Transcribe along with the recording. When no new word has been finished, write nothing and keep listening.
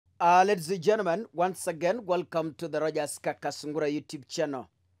Ladies and gentlemen, once again, welcome to the Rogers Kakasungura YouTube channel.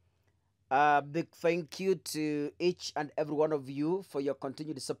 Big thank you to each and every one of you for your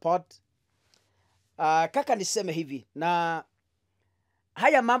continued support. Kaka niseme hivi, na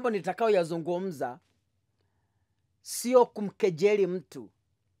haya mambo nitakao yazungumza sio kumkejeli mtu,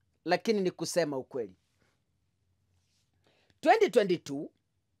 lakini ni kusema ukweli. 2022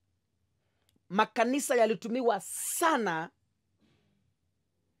 makanisa yalitumiwa sana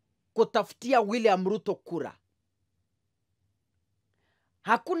kutafutia William Ruto kura.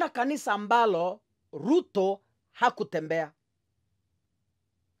 Hakuna kanisa ambalo Ruto hakutembea.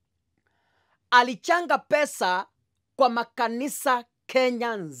 Alichanga pesa kwa makanisa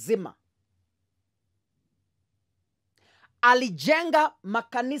Kenya nzima. Alijenga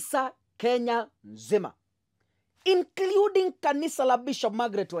makanisa Kenya nzima, including kanisa la Bishop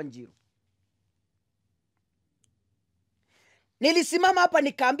Margaret Wanjiru. Nilisimama hapa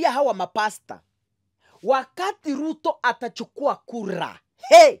nikaambia hawa mapasta, wakati Ruto atachukua kura,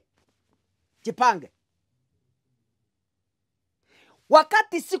 jipange.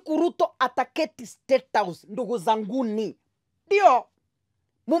 Wakati siku Ruto ataketi State House, ndugu zanguni, ndio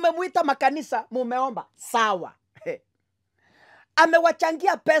mumemuita makanisa, mumeomba, sawa.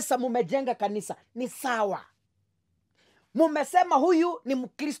 Amewachangia pesa, mumejenga kanisa, ni sawa. Mumesema huyu ni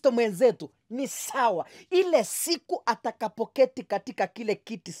Mkristo mwenzetu, ni sawa. Ile siku atakapoketi katika kile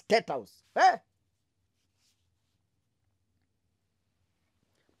kiti State House,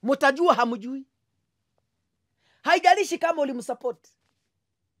 mutajua hamujui. Haijalishi kama ulimsupport.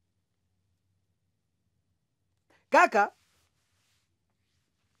 Kaka,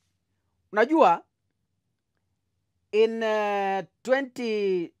 unajua in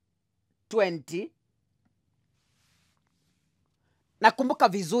 2020 nakumbuka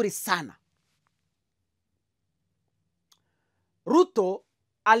vizuri sana, Ruto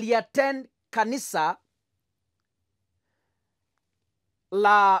aliattend kanisa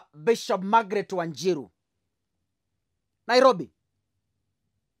la Bishop Margaret Wanjiru, Nairobi.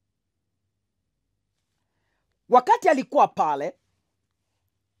 Wakati alikuwa pale,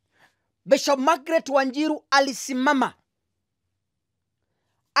 Bishop Margaret Wanjiru alisimama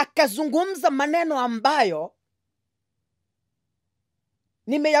akazungumza maneno ambayo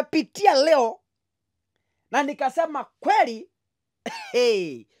nimeyapitia leo na nikasema kweli,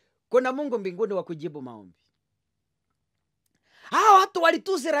 kuna Mungu mbinguni wa kujibu maombi. Hawa watu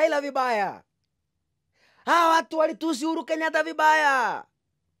walitusi Raila vibaya. Hawa watu walitusi Uhuru Kenyatta vibaya.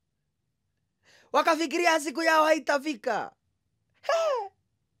 Wakafikiria siku yao haitafika.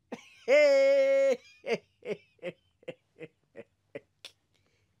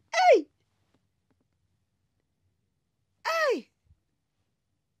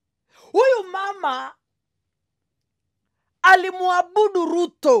 Huyu mama alimuabudu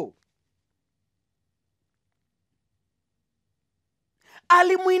Ruto.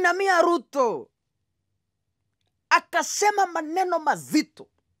 Alimuinamia Ruto. Akasema maneno mazito.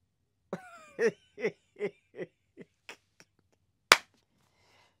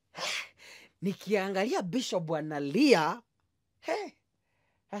 Nikiangalia Bishop analia,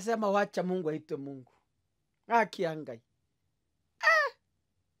 asema wacha Mungu aitwe Mungu. Akiangai.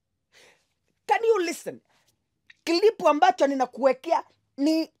 Can you listen? Klipu ambacho ninakuwekea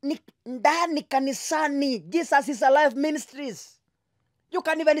ni ndani kanisani. Jesus is Alive Ministries. You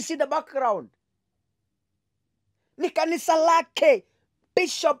can even see the background. Ni kanisa lake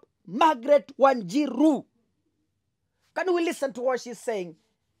Bishop Margaret Wanjiru. Can we listen to what she's saying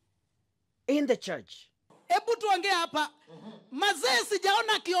in the church? Hebu tuongee hapa. Mazee,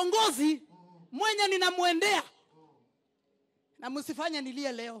 sijaona kiongozi mwenye ninamuendea na msifanye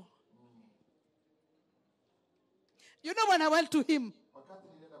nilie leo. You know, when I went to him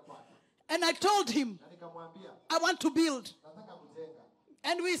and I told him I want to build,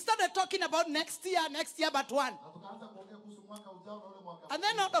 and we started talking about next year but one. And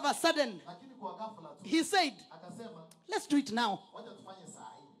then all of a sudden, he said, let's do it now.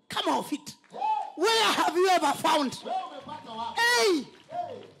 Come off it. Where have you ever found? Hey!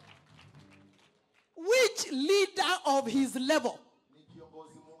 Which leader of his level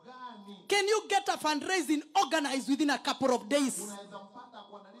can you get a fundraising organized within a couple of days?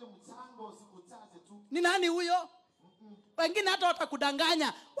 Ni nani huyo? Wengine hata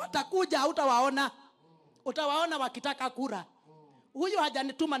watakudanganya, watakuja hautawaona. Utawaona wakitaka kura. Huyo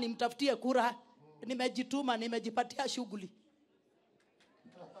hajanituma nimtafutie kura, nimejituma, nimejipatia shughuli.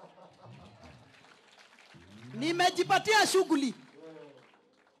 Nimejipatia shughuli.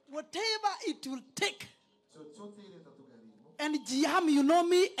 Whatever it will take. And Jiam, you know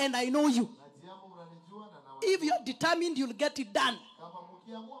me and I know you. If you're determined, you'll get it done.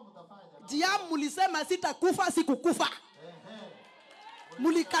 Jiam mulisema sitakufa sikukufa.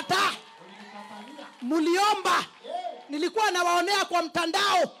 Mulikataa. Muliomba. Nilikuwa nawaonea kwa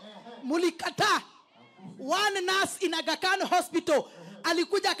mtandao. Mulikataa. One nurse in Aga Khan Hospital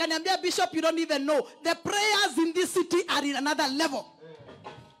alikuja akaniambia, Bishop, you don't even know. The prayers in this city are in another level.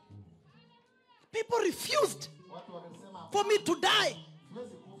 People refused for me to die.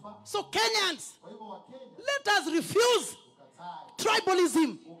 So Kenyans, let us refuse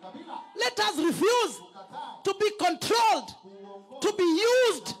tribalism. Let us refuse to be controlled, to be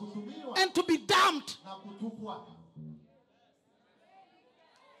used, and to be damned.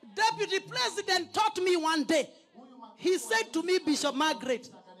 Deputy President taught me one day. He said to me, Bishop Margaret,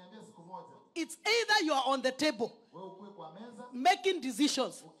 it's either you are on the table making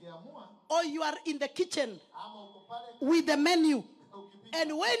decisions, or you are in the kitchen with the menu.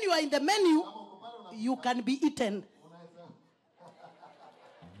 And when you are in the menu, you can be eaten.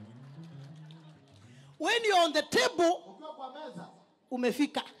 When you are on the table,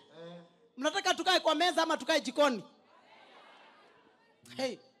 umefika. Mnataka tukae kwa meza ama tukae jikoni?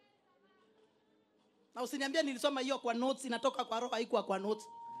 Hey. Na usiniambia nilisoma hiyo kwa notes, inatoka kwa roho, haikuwa kwa notes.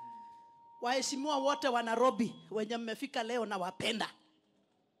 Waheshimiwa wote wa Nairobi wenye mmefika leo na wapenda.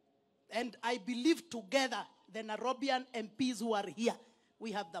 And I believe together, the Nairobian MPs who are here,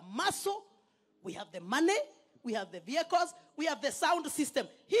 we have the muscle, we have the money, we have the vehicles, we have the sound system.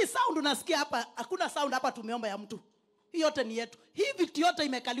 Hii sound unasikia hapa, hakuna sound hapa tumeomba ya mtu. Hii yote ni yetu. Hii vitu yote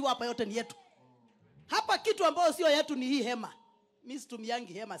imekaliwa hapa yote ni yetu. Hapa kitu ambayo sio yetu ni hii hema. Mimi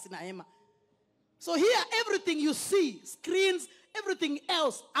situmiangi hema, sina hema. So here everything you see, screens, everything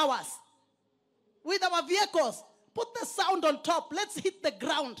else, ours. With our vehicles, put the sound on top. Let's hit the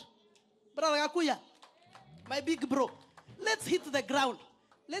ground. Brother Gakuya, my big bro. Let's hit the ground.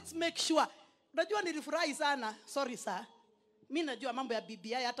 Let's make sure. Unajua nilifurahi sana. Sorry sir. Mimi najua mambo ya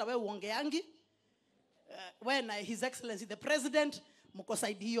BBI hata wewe uongeangi. When His Excellency the President mko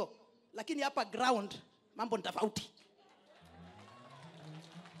side hiyo. Lakini hapa ground mambo ni tofauti.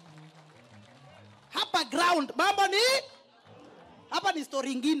 Hapa ground mambo ni hapa ni story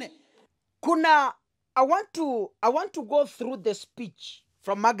nyingine. Kuna I want to go through the speech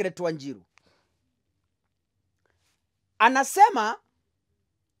from Margaret Wanjiru. Anasema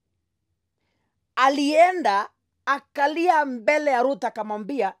alienda akalia mbele ya Ruto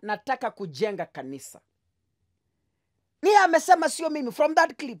akamwambia nataka kujenga kanisa. Ni amesema sio mimi, from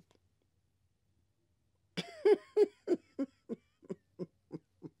that clip.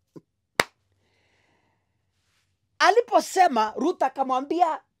 Aliposema Ruto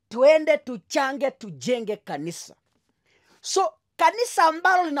akamwambia tuende tuchange tujenge kanisa. So kanisa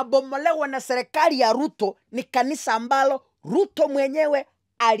ambalo linabomolewa na serikali ya Ruto ni kanisa ambalo Ruto mwenyewe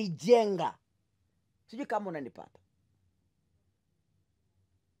alijenga. Sijui kama unanipata.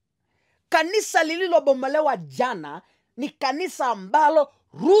 Kanisa lililobomolewa jana ni kanisa ambalo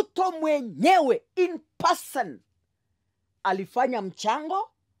Ruto mwenyewe in person alifanya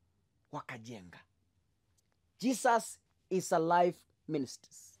mchango wakajenga. Jesus is alive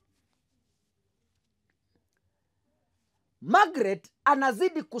ministers. Margaret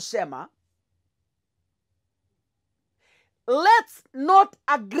anazidi kusema, let's not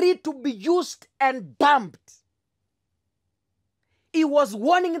agree to be used and dumped. He was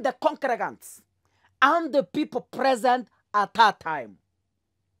warning the congregants and the people present at that time.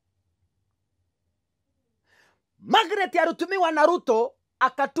 Margaret alitumiwa na Ruto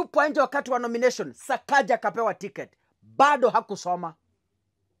akatupwa nje wakati wa nomination. Sakaja akapewa ticket. Bado hakusoma.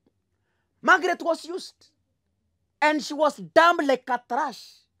 Margaret was used. And she was dumped like a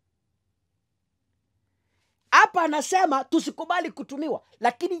trash. Hapa anasema tusikubali kutumiwa.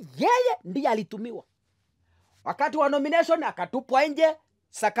 Lakini yeye ndiye alitumiwa. Wakati wa nomination akatupwa nje.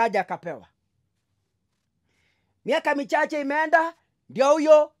 Sakaja akapewa. Miaka michache imeenda. Ndio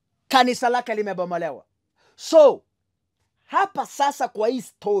huyo kanisa lake limebomolewa. So, hapa sasa kwa hii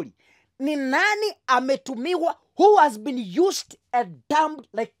story, ni nani ametumiwa who has been used and dumped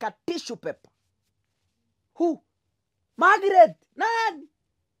like a tissue paper? Who? Margaret. Nani?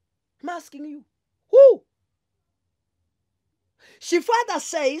 I'm asking you. Who? She further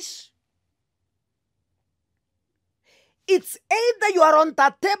says, it's either you are on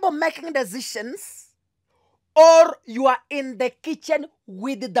the table making decisions or you are in the kitchen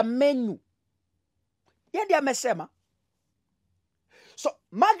with the menu. Yeye amesema. So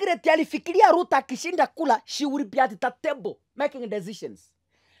Margaret alifikiria Ruto akishinda kula, she will be at the table making decisions.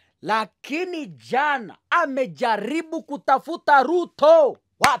 Lakini jana amejaribu kutafuta Ruto.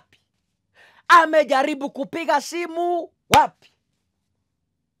 Wapi? Amejaribu kupiga simu. Wapi?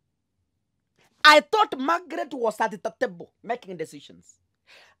 I thought Margaret was at the table making decisions.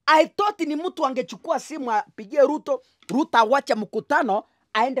 I thought ni mtu angechukua simu apigie Ruto, Ruto awache mkutano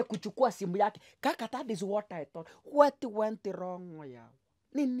aende kuchukua simu yake. Kaka, that is what I thought. What went wrong ya?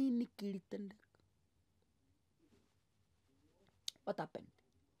 Ni nini kilitendeka? What happened?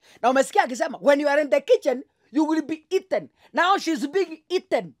 Na umesikia akisema, when you are in the kitchen, you will be eaten. Now she's being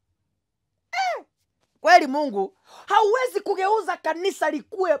eaten. Kweli Mungu, hauwezi kugeuza kanisa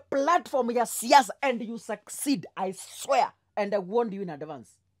likuwe platform ya siasa and you succeed. I swear. And I warned you in advance.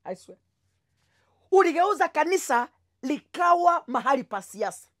 I swear. Uligeuza kanisa likawa mahali pa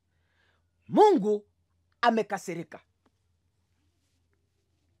siasa. Mungu amekasirika.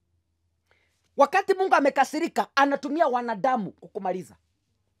 Wakati Mungu amekasirika, anatumia wanadamu kukumaliza.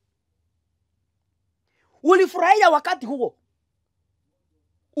 Ulifurahia wakati huo,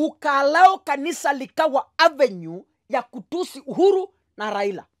 ukalao kanisa likawa avenue ya kutusi Uhuru na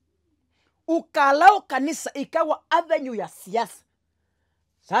Raila. Ukalao kanisa ikawa avenue ya siasa.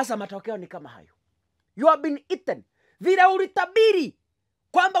 Sasa matokeo ni kama hayo. You have been eaten. Vile ulitabiri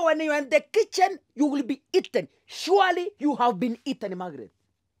kwamba when you are in the kitchen you will be eaten. Surely you have been eaten, Margaret.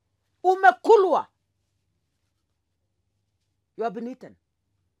 Umekulwa. You have been eaten.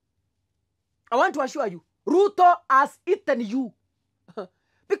 I want to assure you, Ruto has eaten you.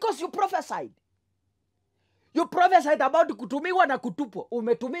 Because you prophesied. You prophesied about kutumiwa na kutupwa.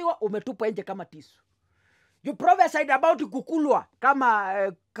 Umetumiwa, umetupwa nje kama tisu. You prophesied about kukulwa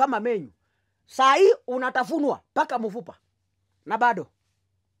kama menyu. Sai unatafunwa paka mfupa. Na bado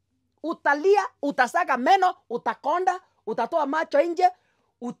utalia, utasaga meno, utakonda, utatoa macho nje,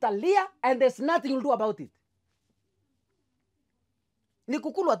 utalia, and there's nothing you'll do about it. Ni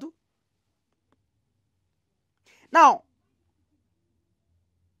kukulwa tu. Now,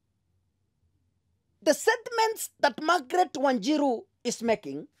 the sentiments that Margaret Wanjiru is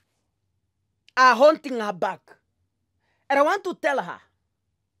making are haunting her back. And I want to tell her,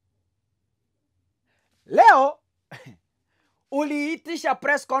 leo uliitisha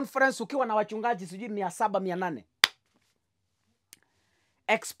press conference ukiwa na wachungaji sijui 700-800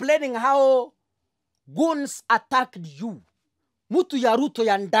 explaining how goons attacked you. Mtu ya Ruto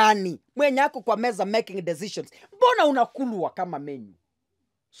ya ndani mwenye ako kwa meza making decisions. Mbona unakulwa kama menyu?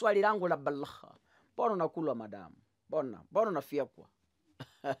 Swali langu la balagha. Mbona unakulwa madam? Mbona unafiekwa?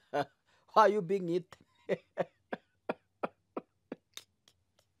 Why are you being eaten?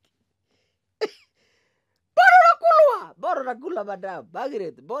 Bora unakula madam.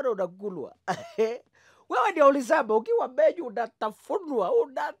 Margaret, bora unakulwa. Wewe ndio ulisema ukiwa menyu unatafunwa,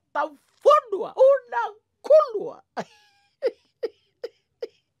 unakulwa.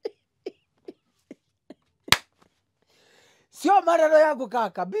 Sio maneno yangu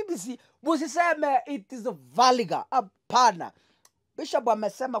kaka. BBC musiseme it is vulgar. Hapana. Bishop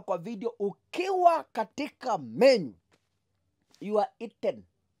amesema kwa video, ukiwa katika menu you are eaten.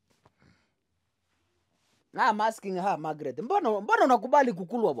 Now I'm asking her, Margaret, mbona unakubali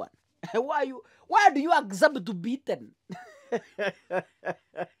kukulwa bwana? Why do you accept to be eaten?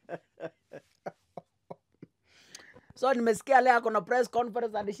 So nimesikia leo kuna press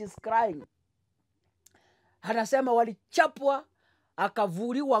conference and she's crying. Anasema walichapwa,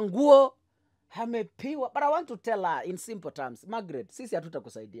 akavuliwa nguo, amepiwa. But I want to tell her in simple terms, Margaret, sisi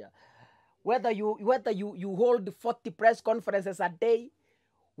hatutakusaidia. Whether you hold 40 press conferences a day,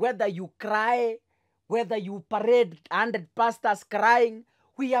 whether you cry, whether you parade 100 pastors crying,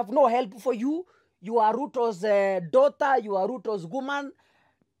 we have no help for you. You are Ruto's daughter, you are Ruto's woman.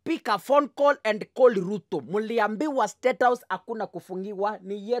 Pick a phone call and call Ruto. Muliambiwa State House hakuna kufungiwa,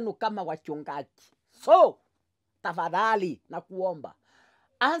 ni yenu kama wachungaji. So, tafadhali na kuomba,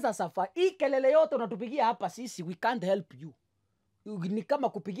 anza safari. Hii kelele yote unatupigia hapa sisi, we can't help you. Ni kama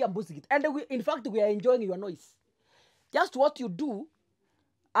kupigia mbuzi. And in fact, we are enjoying your noise. Just what you do,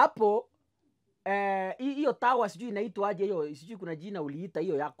 hapo, hiyo tawa sijui inaitwa aje hiyo, sijui kuna jina uliita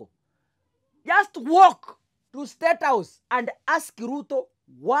hiyo yako. Just walk to State House and ask Ruto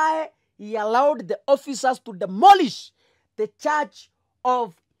why he allowed the officers to demolish the church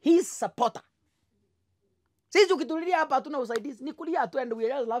of his supporter. Sisi ukitulia hapa hatuna usaidizi, ni kulia tu, and we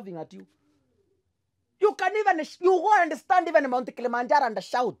are just laughing at you. You go and stand even Mount Kilimanjaro and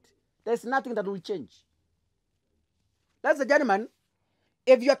shout. There's nothing that will change. Ladies and gentlemen,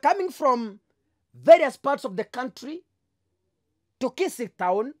 if you're coming from various parts of the country to Kisii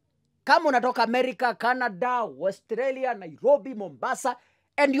town, kama unatoka America, Canada, Australia, Nairobi, Mombasa,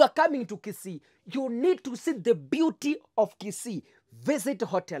 and you are coming to Kisii, you need to see the beauty of Kisii. Visit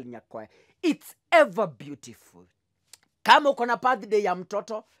Hotel Nyakwaya. It's ever beautiful. Kama uko na birthday ya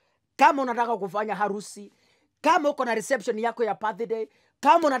mtoto, kama unataka kufanya harusi, kama uko na reception yako ya birthday,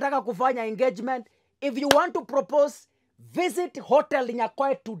 kama unataka kufanya engagement, if you want to propose, Visit Hotel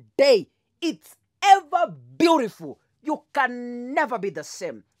Nyakoe today. It's ever beautiful. You can never be the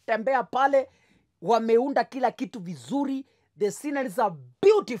same. Tembea pale, wameunda kila kitu vizuri. The sceneries are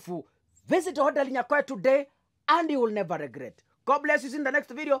beautiful. Visit Hotel Nyakoe today and you will never regret. God bless you in the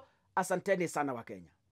next video. Asanteni sana wa Kenya.